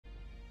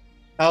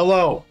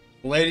Hello,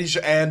 ladies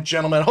and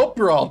gentlemen. Hope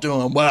you're all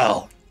doing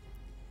well.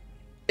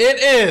 It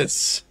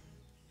is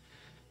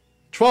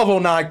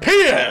 12:09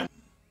 p.m.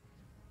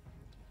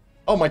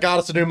 Oh my god,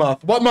 it's a new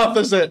month. What month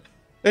is it?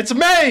 It's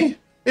May!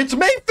 It's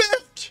May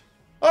 5th!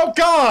 Oh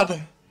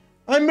god!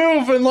 I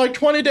move in like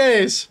 20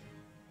 days.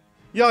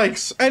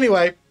 Yikes.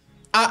 Anyway,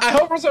 I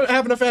hope we're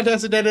having a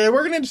fantastic day today.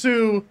 We're getting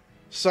into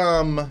just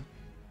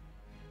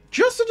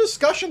a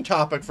discussion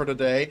topic for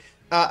today.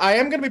 I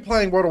am going to be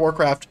playing World of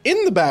Warcraft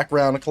in the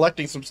background and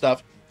collecting some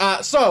stuff.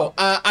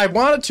 I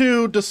wanted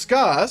to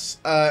discuss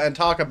and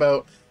talk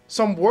about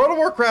some World of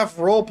Warcraft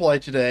roleplay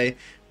today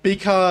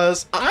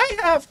because I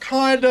have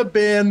kind of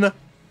been,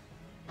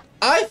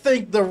 I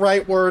think the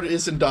right word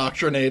is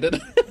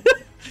indoctrinated.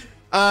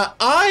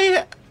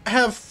 I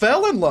have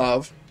fell in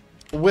love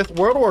with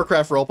World of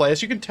Warcraft roleplay.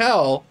 As you can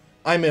tell,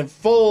 I'm in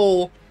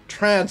full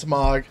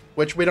transmog,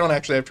 which we don't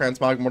actually have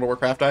transmog in World of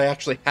Warcraft. I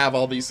actually have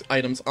all these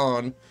items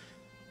on.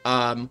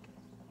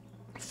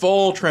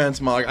 Full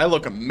transmog. I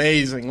look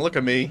amazing. Look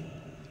at me.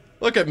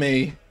 Look at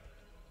me.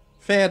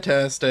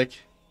 Fantastic.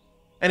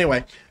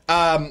 Anyway,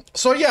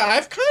 so yeah,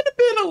 I've kind of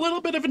been a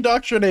little bit of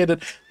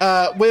indoctrinated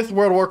with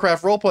World of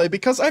Warcraft roleplay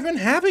because I've been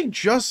having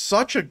just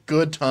such a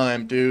good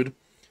time, dude.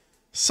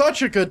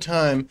 Such a good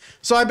time.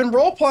 So I've been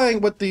role-playing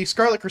with the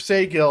Scarlet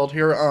Crusade Guild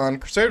here on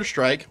Crusader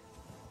Strike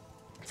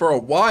for a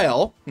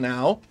while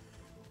now,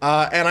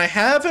 and I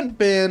haven't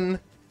been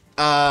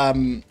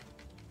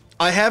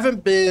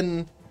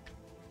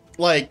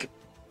like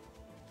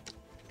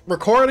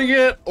recording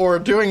it or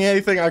doing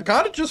anything. I've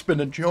kind of just been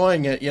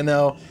enjoying it, you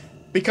know,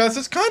 because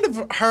it's kind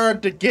of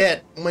hard to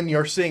get when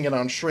you're seeing it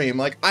on stream.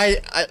 Like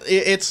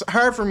it's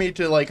hard for me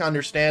to like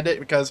understand it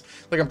because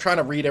like I'm trying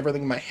to read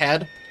everything in my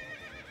head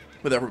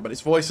with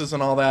everybody's voices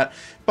and all that.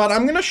 But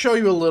I'm gonna show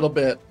you a little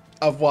bit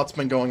of what's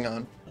been going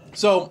on.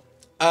 So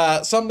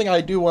something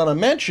I do want to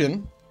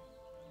mention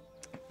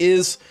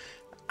is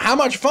how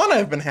much fun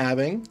I've been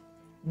having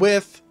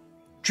with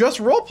just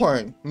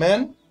role-playing,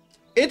 man.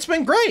 It's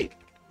been great.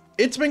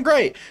 It's been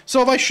great.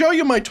 So if I show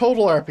you my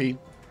total RP,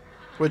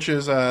 which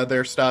is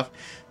their stuff,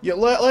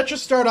 let's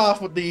just start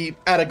off with the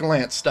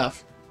at-a-glance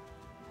stuff.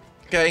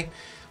 Okay?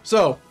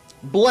 So,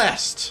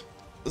 blessed.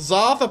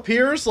 Zoth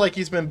appears like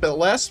he's been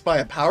blessed by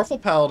a powerful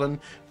paladin.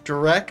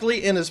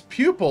 Directly in his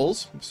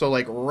pupils, so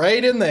like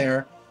right in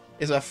there,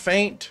 is a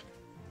faint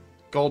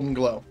golden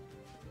glow.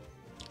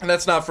 And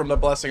that's not from the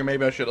blessing, or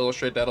maybe I should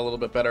illustrate that a little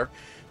bit better.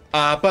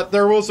 But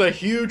there was a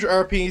huge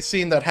RP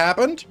scene that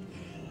happened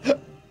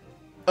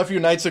a few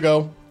nights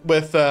ago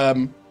with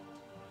the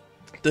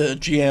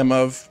GM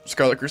of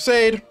Scarlet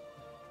Crusade,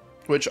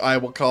 which I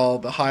will call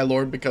the High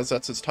Lord because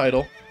that's his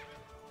title,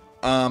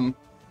 and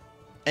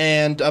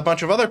a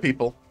bunch of other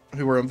people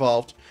who were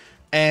involved.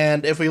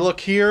 And if we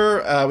look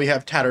here, we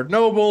have Tattered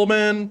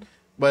Nobleman,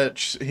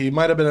 which he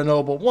might have been a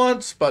noble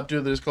once, but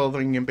due to his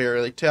clothing you can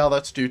barely tell.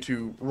 That's due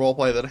to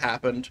roleplay that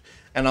happened,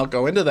 and I'll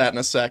go into that in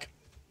a sec.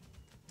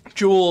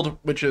 Jeweled,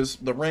 which is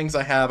the rings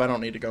I have. I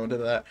don't need to go into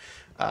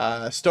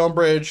that.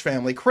 Stonebridge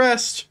family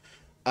crest.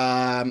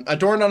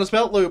 Adorned on his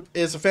belt loop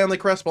is a family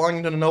crest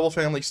belonging to the noble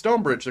family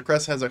Stonebridge. The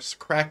crest has a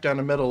crack down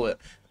the middle of it,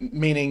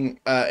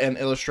 meaning and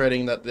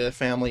illustrating that the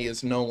family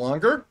is no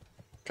longer,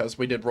 because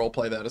we did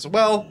roleplay that as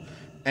well.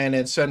 And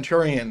it's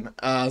Centurion.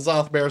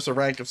 Zoth bears the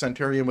rank of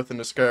Centurion within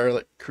the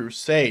Scarlet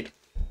Crusade,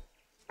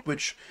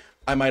 which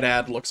I might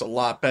add looks a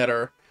lot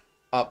better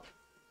up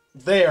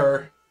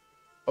there.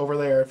 Over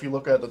there, if you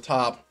look at the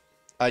top,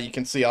 you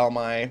can see all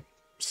my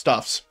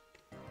stuffs.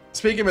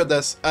 Speaking of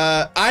this,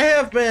 I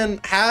have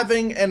been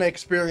having an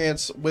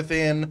experience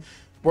within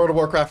World of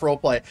Warcraft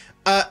roleplay.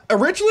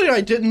 Originally,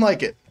 I didn't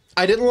like it.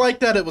 I didn't like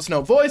that it was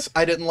no voice.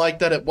 I didn't like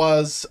that it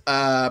was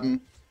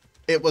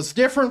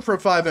different from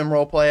FiveM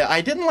Roleplay.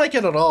 I didn't like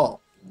it at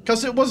all,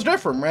 because it was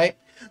different, right?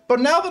 But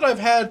now that I've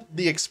had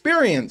the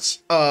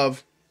experience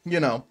of, you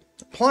know,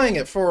 playing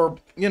it for,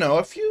 you know,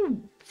 a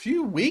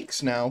few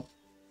weeks now,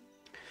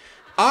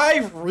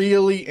 I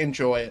really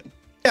enjoy it.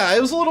 Yeah,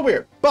 it was a little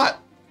weird, but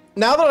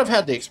now that I've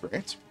had the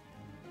experience,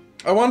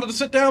 I wanted to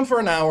sit down for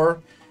an hour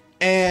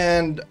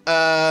and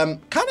kind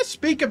of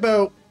speak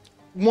about,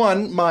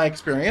 one, my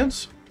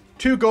experience,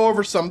 two, go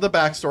over some of the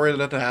backstory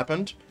that had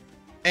happened,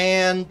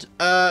 and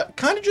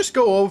kind of just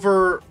go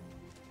over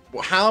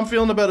how I'm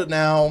feeling about it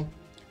now,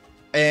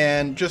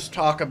 and just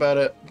talk about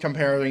it,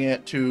 comparing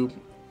it to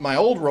my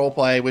old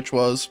roleplay, which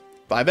was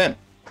FiveM.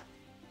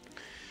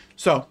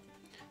 So,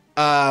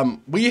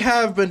 we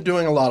have been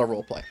doing a lot of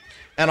roleplay,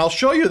 and I'll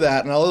show you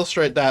that, and I'll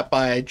illustrate that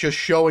by just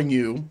showing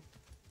you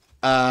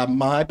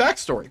my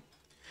backstory.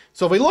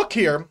 So if we look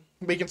here,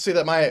 we can see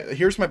that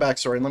here's my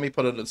backstory, and let me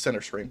put it at the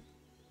center screen.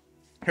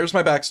 Here's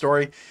my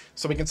backstory,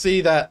 so we can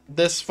see that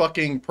this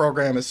fucking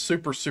program is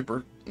super,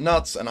 super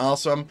nuts and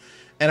awesome.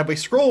 And if we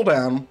scroll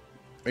down,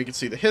 we can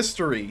see the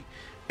history,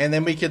 and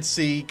then we can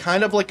see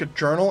kind of like a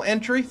journal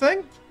entry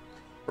thing,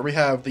 where we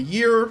have the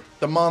year,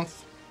 the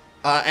month,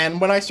 and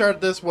when I started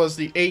this was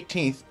the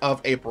 18th of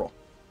April,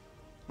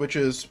 which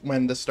is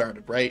when this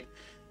started, right?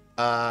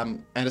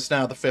 And it's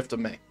now the 5th of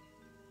May.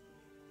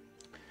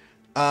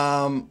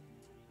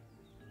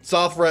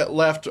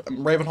 Left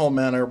Ravenholm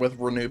Manor with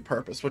renewed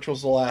purpose, which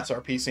was the last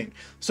RP scene.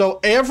 So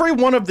every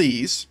one of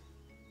these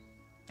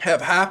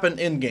have happened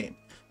in-game.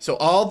 So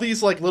all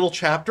these like little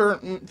chapter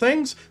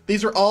things,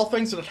 these are all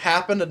things that have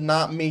happened and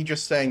not me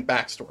just saying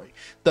backstory.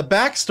 The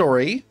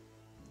backstory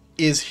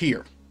is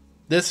here.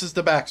 This is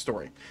the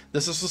backstory.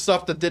 This is the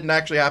stuff that didn't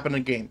actually happen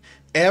in-game.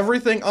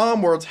 Everything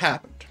onwards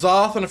happened.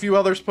 Zoth and a few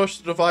others pushed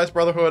the Devised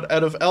Brotherhood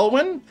out of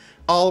Elwyn,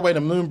 all the way to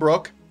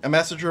Moonbrook. A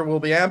messenger will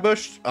be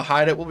ambushed, a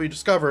hideout will be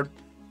discovered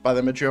by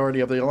the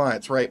majority of the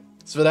Alliance, right?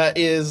 So that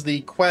is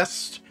the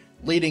quest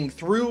leading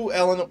through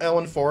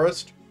Elwyn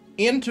Forest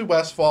into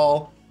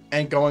Westfall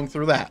and going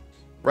through that,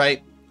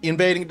 right?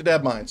 Invading the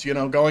Dead Mines, you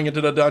know, going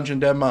into the dungeon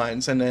Dead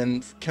Mines and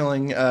then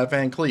killing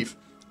Van Cleef.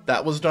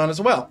 That was done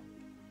as well.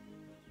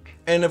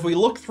 And if we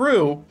look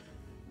through,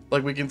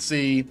 like we can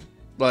see,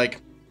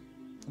 like,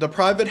 the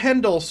Private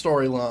Hendel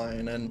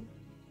storyline and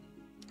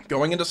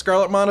going into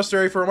Scarlet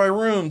Monastery for my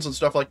runes and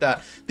stuff like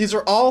that. These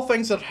are all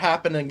things that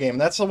happen in game.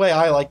 That's the way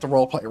I like to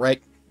roleplay,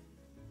 right?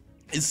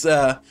 It's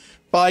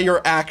by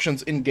your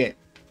actions in game.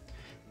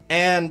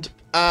 And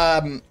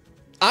I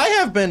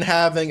have been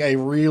having a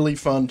really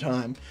fun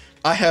time.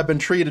 I have been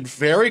treated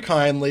very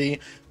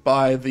kindly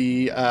by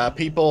the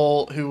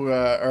people who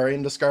are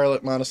in the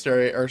Scarlet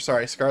Monastery, or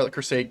sorry, Scarlet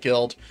Crusade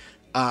Guild.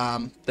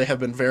 They have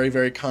been very,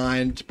 very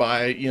kind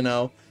by, you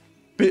know,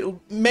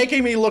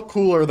 making me look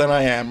cooler than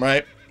I am,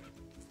 right?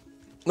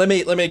 Let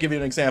me give you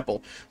an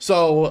example.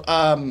 So,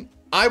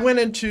 I went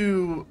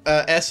into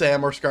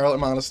SM, or Scarlet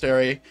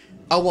Monastery,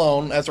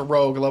 alone as a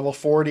rogue, level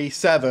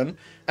 47,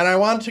 and I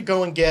wanted to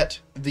go and get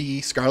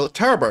the Scarlet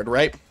Tabard,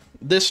 right?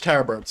 This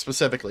Tabard,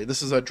 specifically.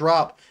 This is a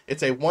drop.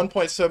 It's a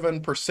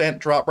 1.7%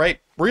 drop rate,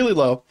 really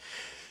low.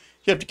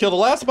 You have to kill the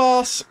last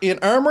boss in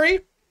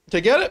Armory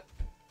to get it,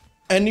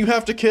 and you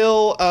have to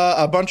kill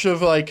a bunch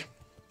of, like...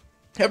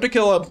 You have to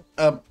kill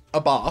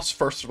a boss,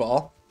 first of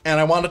all. And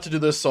I wanted to do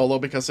this solo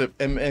because it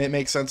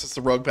makes sense. It's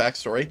the rogue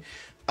backstory.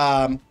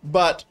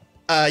 But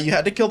you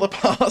had to kill the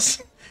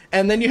boss,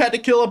 and then you had to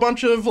kill a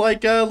bunch of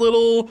like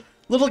little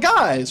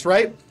guys,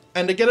 right?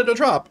 And to get it to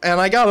drop.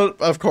 And I got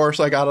it, of course.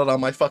 I got it on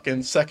my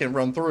fucking second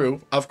run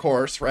through, of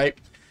course, right?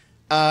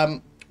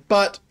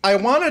 But I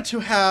wanted to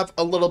have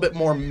a little bit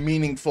more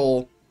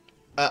meaningful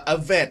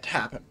event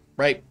happen,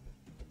 right?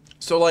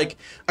 So like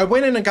I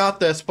went in and got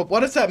this, but what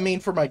does that mean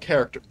for my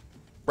character,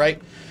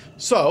 right?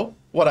 So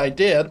what I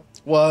did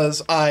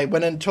was I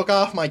went and took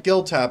off my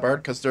guild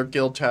tabard, because their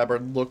guild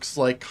tabard looks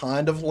like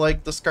kind of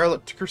like the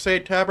Scarlet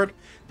Crusade tabard.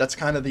 That's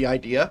kind of the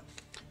idea.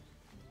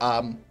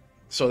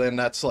 So then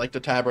that's like the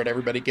tabard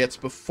everybody gets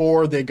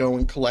before they go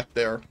and collect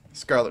their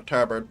Scarlet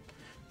Tabard.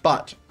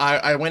 But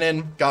I went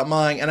in, got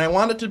mine, and I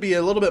wanted to be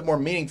a little bit more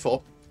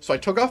meaningful. So I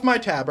took off my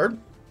tabard,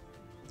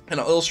 and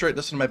I'll illustrate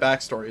this in my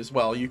backstory as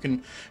well. You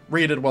can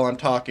read it while I'm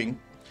talking.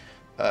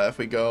 If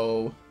we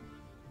go,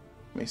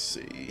 let me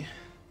see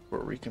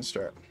where we can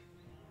start.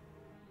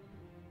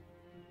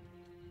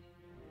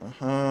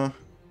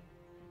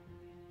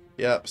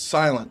 Yep,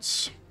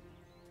 silence.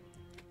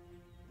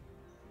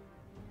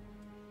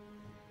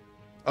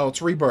 Oh,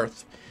 it's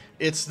rebirth.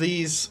 It's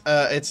these,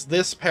 it's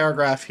this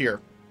paragraph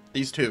here.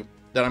 These two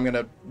that I'm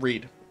gonna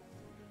read.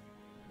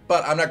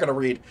 But I'm not gonna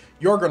read.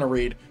 You're gonna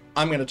read.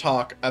 I'm gonna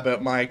talk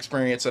about my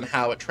experience and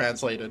how it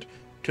translated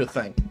to a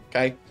thing,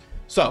 okay?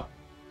 So,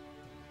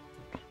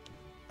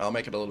 I'll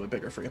make it a little bit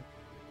bigger for you.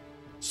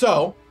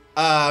 So,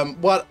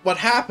 what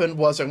happened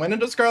was I went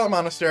into Scarlet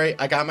Monastery,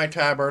 I got my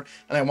tabard,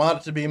 and I wanted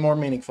it to be more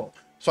meaningful.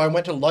 So I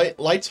went to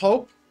Light's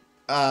Hope,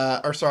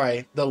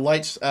 the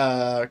Light's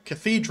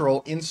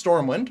Cathedral in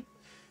Stormwind,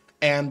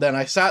 and then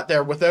I sat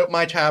there without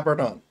my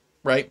tabard on,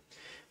 right?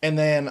 And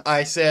then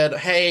I said,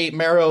 hey,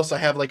 Maros, I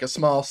have like a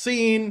small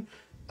scene,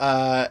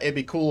 it'd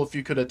be cool if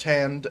you could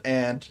attend,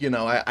 and, you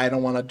know, I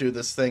don't want to do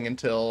this thing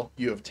until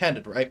you have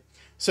attended, right?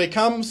 So he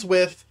comes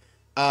with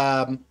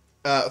 4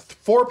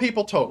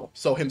 people total.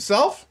 So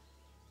himself,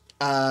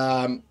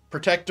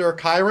 Protector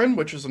Chiron,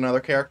 which is another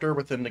character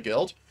within the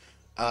guild,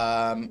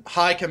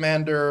 High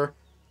Commander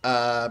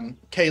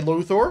K.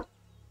 Luthor,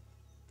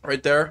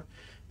 right there,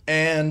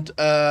 and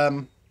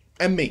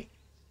me,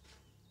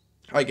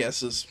 I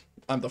guess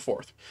I'm the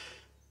 4th.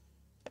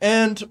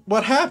 And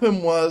what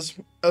happened was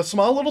a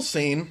small little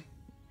scene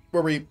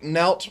where we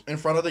knelt in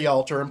front of the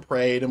altar and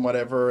prayed and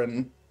whatever,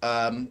 and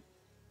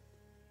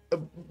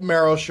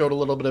Marrow showed a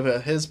little bit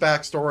of his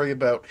backstory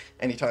about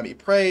anytime he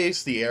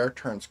prays, the air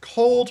turns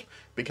cold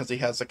because he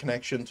has a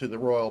connection to the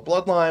royal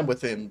bloodline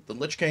within the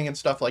Lich King and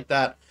stuff like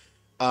that.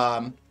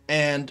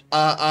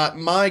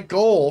 My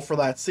goal for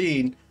that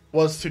scene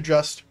was to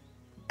just,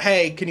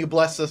 hey, can you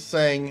bless this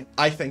thing?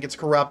 I think it's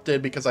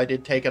corrupted because I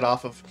did take it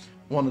off of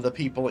one of the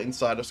people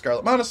inside of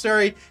Scarlet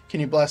Monastery. Can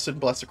you bless it and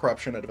bless the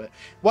corruption out of it?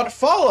 What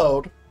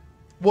followed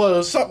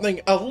was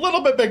something a little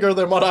bit bigger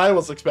than what I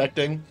was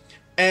expecting.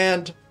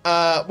 And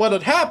what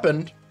had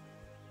happened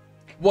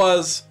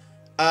was,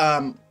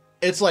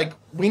 it's like,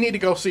 we need to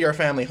go see our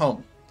family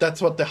home.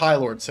 That's what the High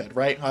Lord said,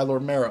 right? High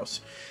Lord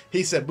Maros.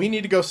 He said, we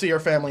need to go see our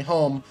family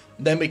home,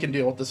 then we can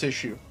deal with this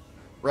issue,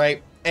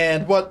 right?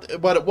 And what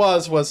it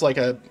was like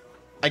a,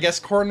 I guess,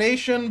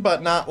 coronation,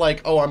 but not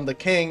like, oh, I'm the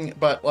king,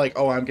 but like,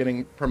 oh, I'm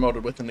getting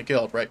promoted within the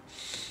guild, right?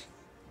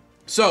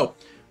 So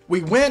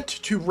we went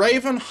to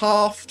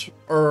Ravenhoft,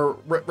 or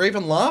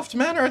Ravenloft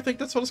Manor, I think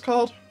that's what it's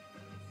called.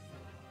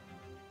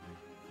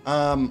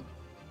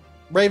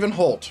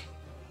 Ravenholt.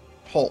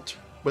 Holt,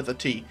 with a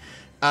T.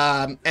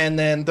 And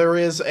then there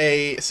is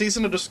a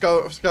Season of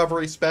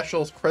Discovery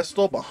Specials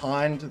crystal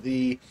behind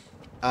the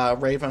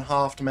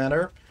Ravenhoft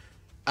Manor.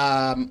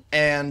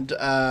 And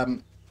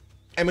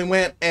we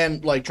went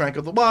and, like, drank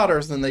of the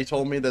waters, and they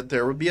told me that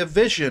there would be a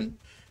vision.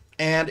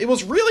 And it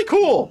was really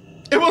cool!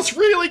 It was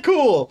really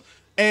cool!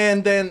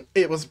 And then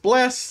it was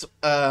blessed,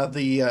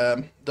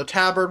 the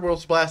tabard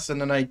was blessed,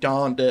 and then I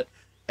donned it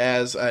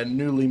as a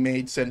newly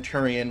made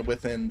centurion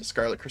within the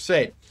Scarlet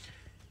Crusade.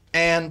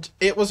 And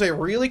it was a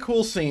really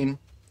cool scene,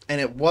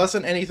 and it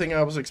wasn't anything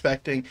I was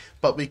expecting,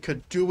 but we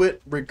could do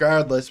it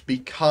regardless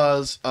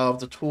because of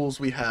the tools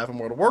we have in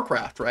World of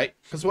Warcraft, right?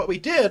 Because what we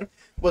did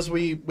was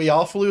we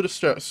all flew to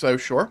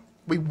South Shore.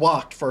 We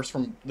walked first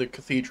from the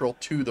cathedral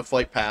to the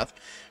flight path,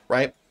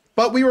 right?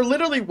 But we were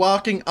literally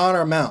walking on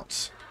our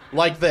mounts,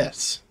 like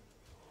this,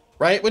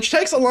 right? Which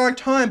takes a long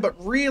time, but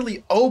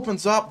really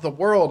opens up the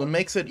world and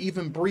makes it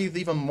even breathe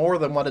even more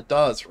than what it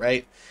does,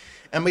 right?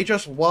 And we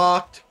just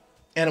walked,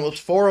 and it was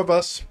 4 of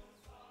us,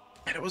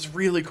 and it was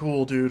really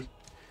cool, dude.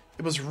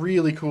 It was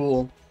really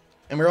cool.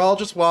 And we were all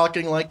just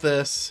walking like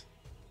this,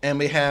 and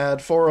we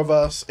had 4 of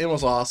us. It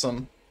was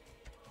awesome.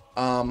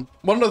 One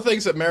of the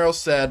things that Meryl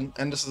said,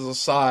 and this is a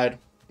side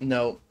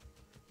note,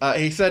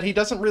 he said he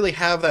doesn't really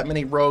have that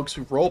many rogues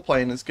who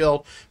roleplay in his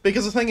guild,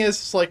 because the thing is,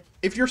 it's like,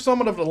 if you're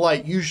someone of the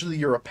light, usually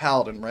you're a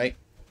paladin, right?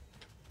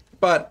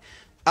 But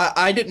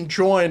I didn't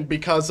join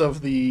because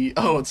of the,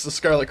 oh, it's the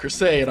Scarlet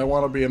Crusade, I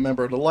want to be a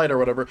member of the light or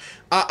whatever.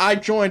 I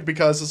joined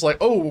because it's like,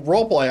 oh,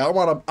 roleplay,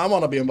 I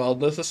want to be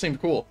involved in this. This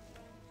seemed cool.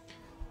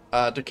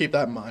 To keep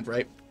that in mind,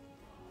 right?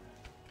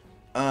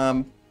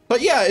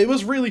 But yeah, it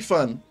was really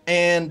fun,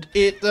 and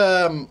it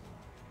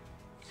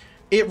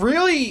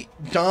really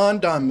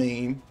dawned on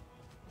me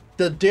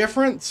the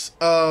difference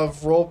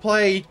of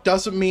roleplay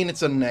doesn't mean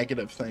it's a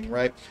negative thing,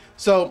 right?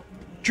 So,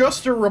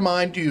 just to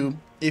remind you,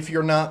 if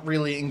you're not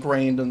really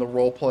ingrained in the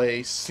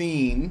roleplay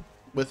scene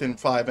within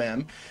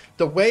FiveM,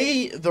 the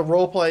way the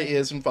roleplay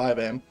is in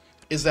FiveM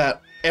is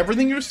that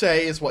everything you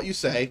say is what you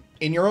say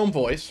in your own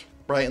voice,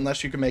 right?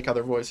 Unless you can make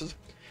other voices.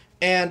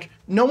 And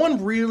no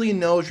one really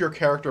knows your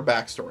character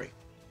backstory,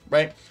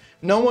 right?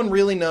 No one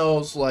really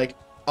knows, like,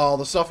 all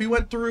the stuff you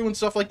went through and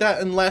stuff like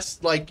that,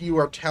 unless, like, you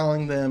are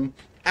telling them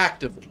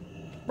actively,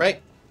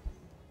 right?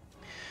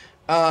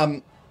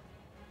 And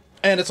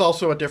it's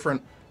also a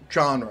different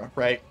genre,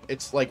 right?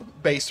 It's, like,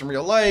 based in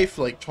real life,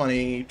 like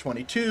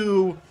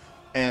 2022,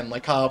 and,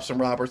 like, cops and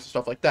robbers and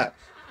stuff like that.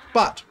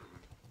 But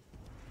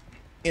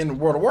in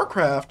World of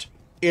Warcraft,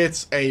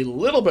 it's a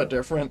little bit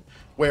different,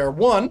 where,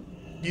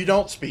 one, you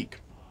don't speak.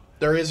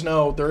 There is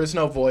no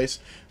voice,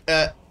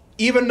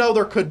 even though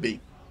there could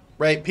be,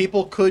 right?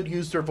 People could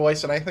use their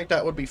voice, and I think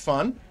that would be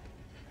fun,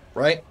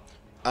 right?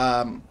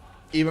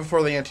 Even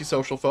for the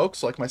antisocial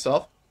folks like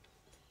myself.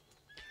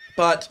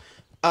 But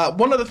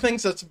one of the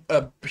things that's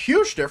a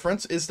huge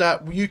difference is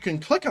that you can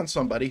click on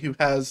somebody who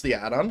has the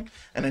add-on,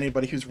 and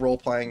anybody who's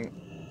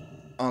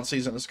role-playing on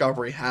Season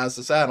Discovery has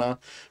this add-on,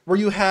 where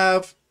you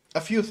have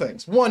a few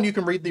things. One, you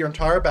can read their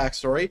entire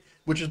backstory,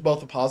 which is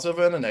both a positive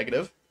and a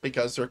negative,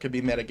 because there could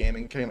be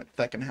metagaming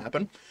that can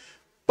happen.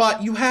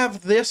 But you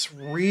have this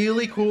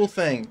really cool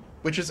thing,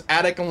 which is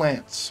At a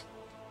Glance.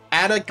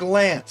 At a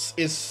Glance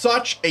is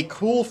such a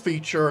cool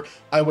feature.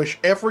 I wish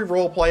every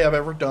roleplay I've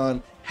ever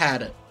done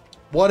had it.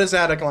 What is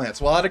At a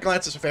Glance? Well, At a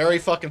Glance is very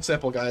fucking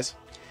simple, guys.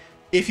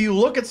 If you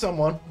look at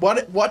someone,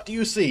 what do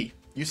you see?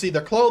 You see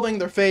their clothing,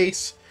 their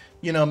face,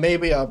 you know,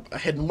 maybe a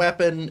hidden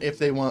weapon if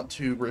they want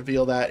to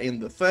reveal that in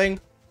the thing.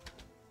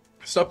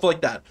 Stuff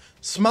like that.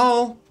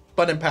 Small,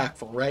 but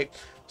impactful, right?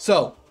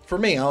 So, for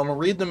me, I'm going to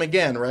read them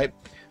again, right?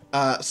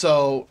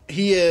 So,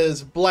 he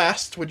is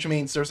blessed, which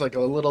means there's like a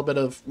little bit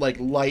of like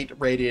light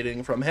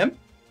radiating from him.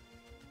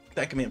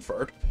 That can be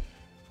inferred.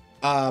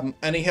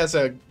 And he has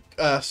a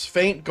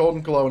faint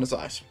golden glow in his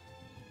eyes.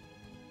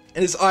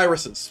 And his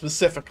irises,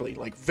 specifically,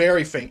 like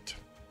very faint.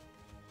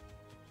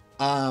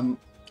 And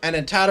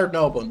in Tattered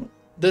Nobleman,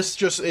 this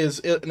just is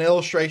an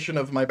illustration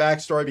of my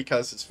backstory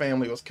because his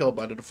family was killed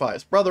by the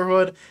Defias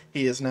Brotherhood.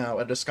 He is now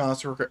a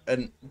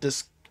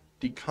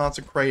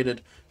deconsecrated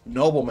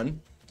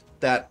nobleman.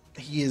 That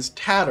he is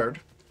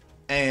tattered,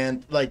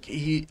 and like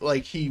he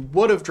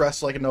would have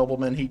dressed like a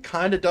nobleman. He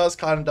kind of does,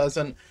 kind of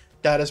doesn't.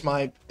 That is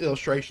my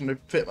illustration to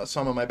fit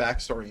some of my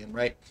backstory in,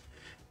 right?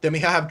 Then we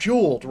have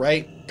Jeweled,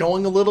 right?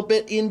 Going a little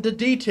bit into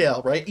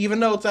detail, right? Even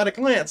though it's at a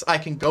glance, I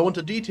can go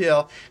into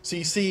detail. So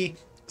you see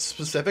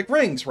specific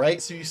rings, right?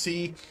 So you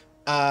see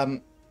a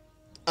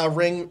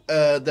ring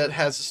that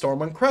has a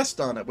Stormwind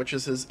crest on it, which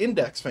is his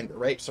index finger,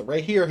 right? So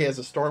right here he has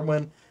a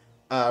Stormwind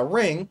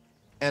ring,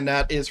 and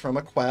that is from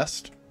a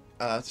quest.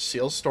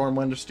 Seal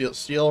Stormwind, or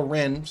Steel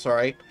Rin,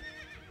 sorry.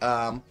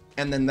 And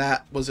then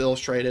that was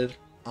illustrated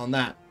on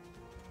that.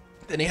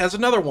 Then he has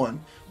another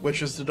one,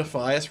 which is the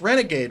Defias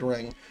Renegade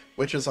ring,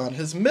 which is on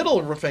his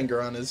middle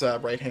finger on his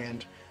right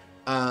hand.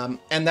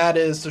 And that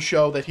is to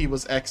show that he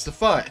was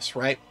ex-Defias,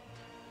 right?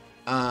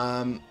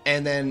 And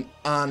then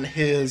on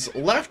his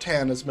left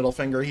hand, his middle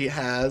finger, he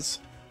has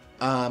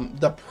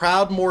the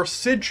Proudmoore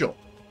sigil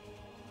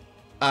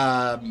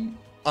on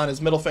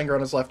his middle finger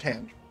on his left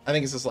hand. I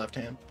think it's his left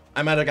hand.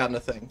 I might have gotten a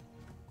thing.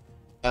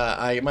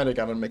 I might have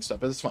gotten mixed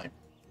up, but it's fine.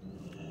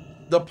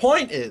 The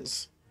point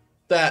is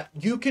that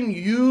you can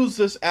use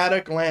this at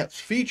a glance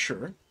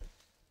feature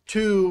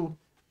to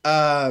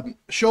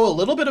show a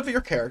little bit of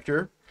your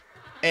character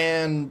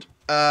and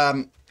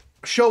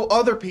show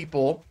other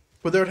people,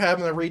 without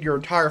having to read your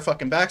entire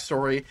fucking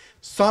backstory,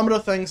 some of the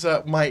things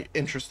that might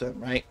interest them,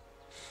 right?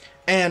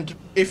 And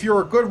if you're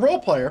a good role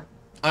player,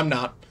 I'm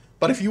not,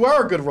 but if you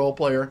are a good role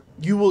player,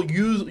 you will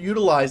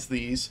utilize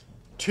these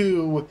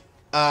to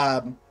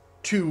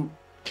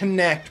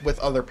connect with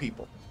other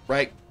people,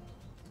 right?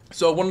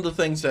 So one of the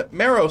things that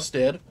Meros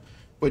did,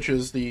 which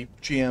is the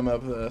GM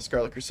of the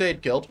Scarlet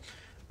Crusade Guild,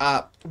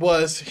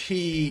 was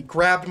he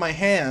grabbed my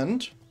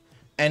hand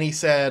and he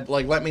said,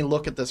 like, let me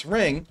look at this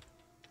ring,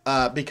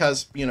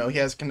 because, you know, he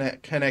has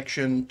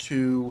connection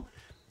to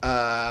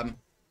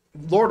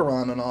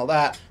Lordaeron and all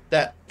that,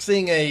 that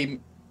seeing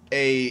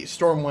a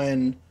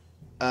Stormwind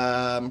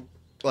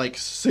like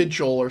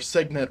sigil or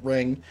signet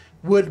ring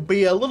would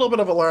be a little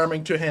bit of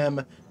alarming to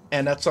him,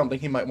 and that's something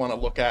he might want to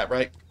look at,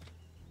 right?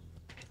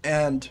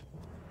 And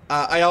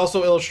I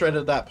also illustrated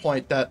at that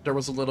point that there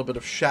was a little bit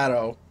of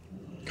shadow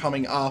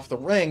coming off the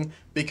ring,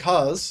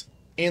 because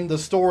in the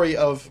story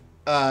of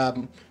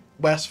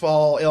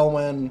Westfall,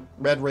 Ilwyn,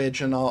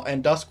 Redridge,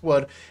 and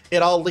Duskwood,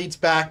 it all leads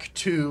back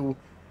to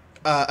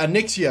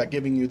Onyxia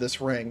giving you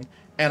this ring.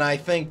 And I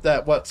think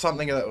that what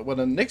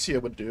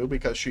Onyxia would do,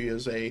 because she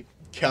is a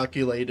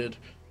calculated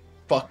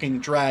fucking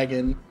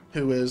dragon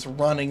who is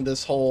running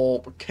this whole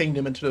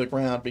kingdom into the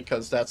ground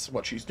because that's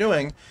what she's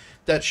doing,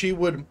 that she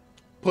would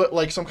put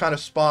like some kind of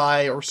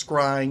spy or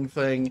scrying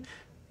thing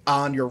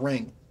on your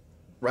ring,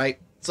 right?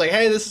 It's like,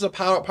 hey, this is a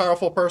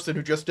powerful person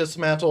who just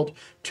dismantled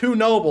 2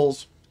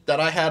 nobles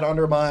that I had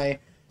under my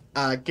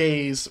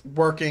gaze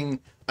working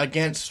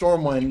against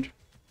Stormwind.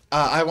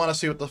 I want to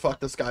see what the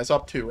fuck this guy's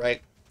up to,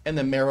 right? And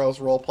then Meros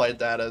roleplayed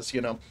that as, you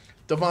know,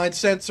 divine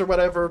sense or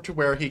whatever, to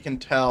where he can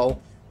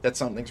tell that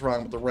something's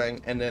wrong with the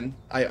ring. And then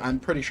I'm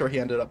pretty sure he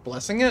ended up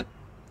blessing it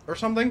or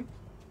something.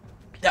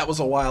 That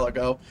was a while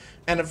ago.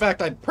 And in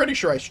fact, I'm pretty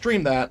sure I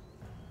streamed that.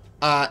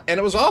 And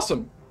it was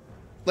awesome.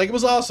 Like, it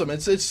was awesome.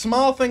 It's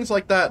small things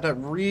like that that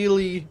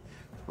really,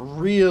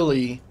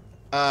 really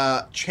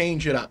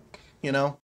change it up, you know?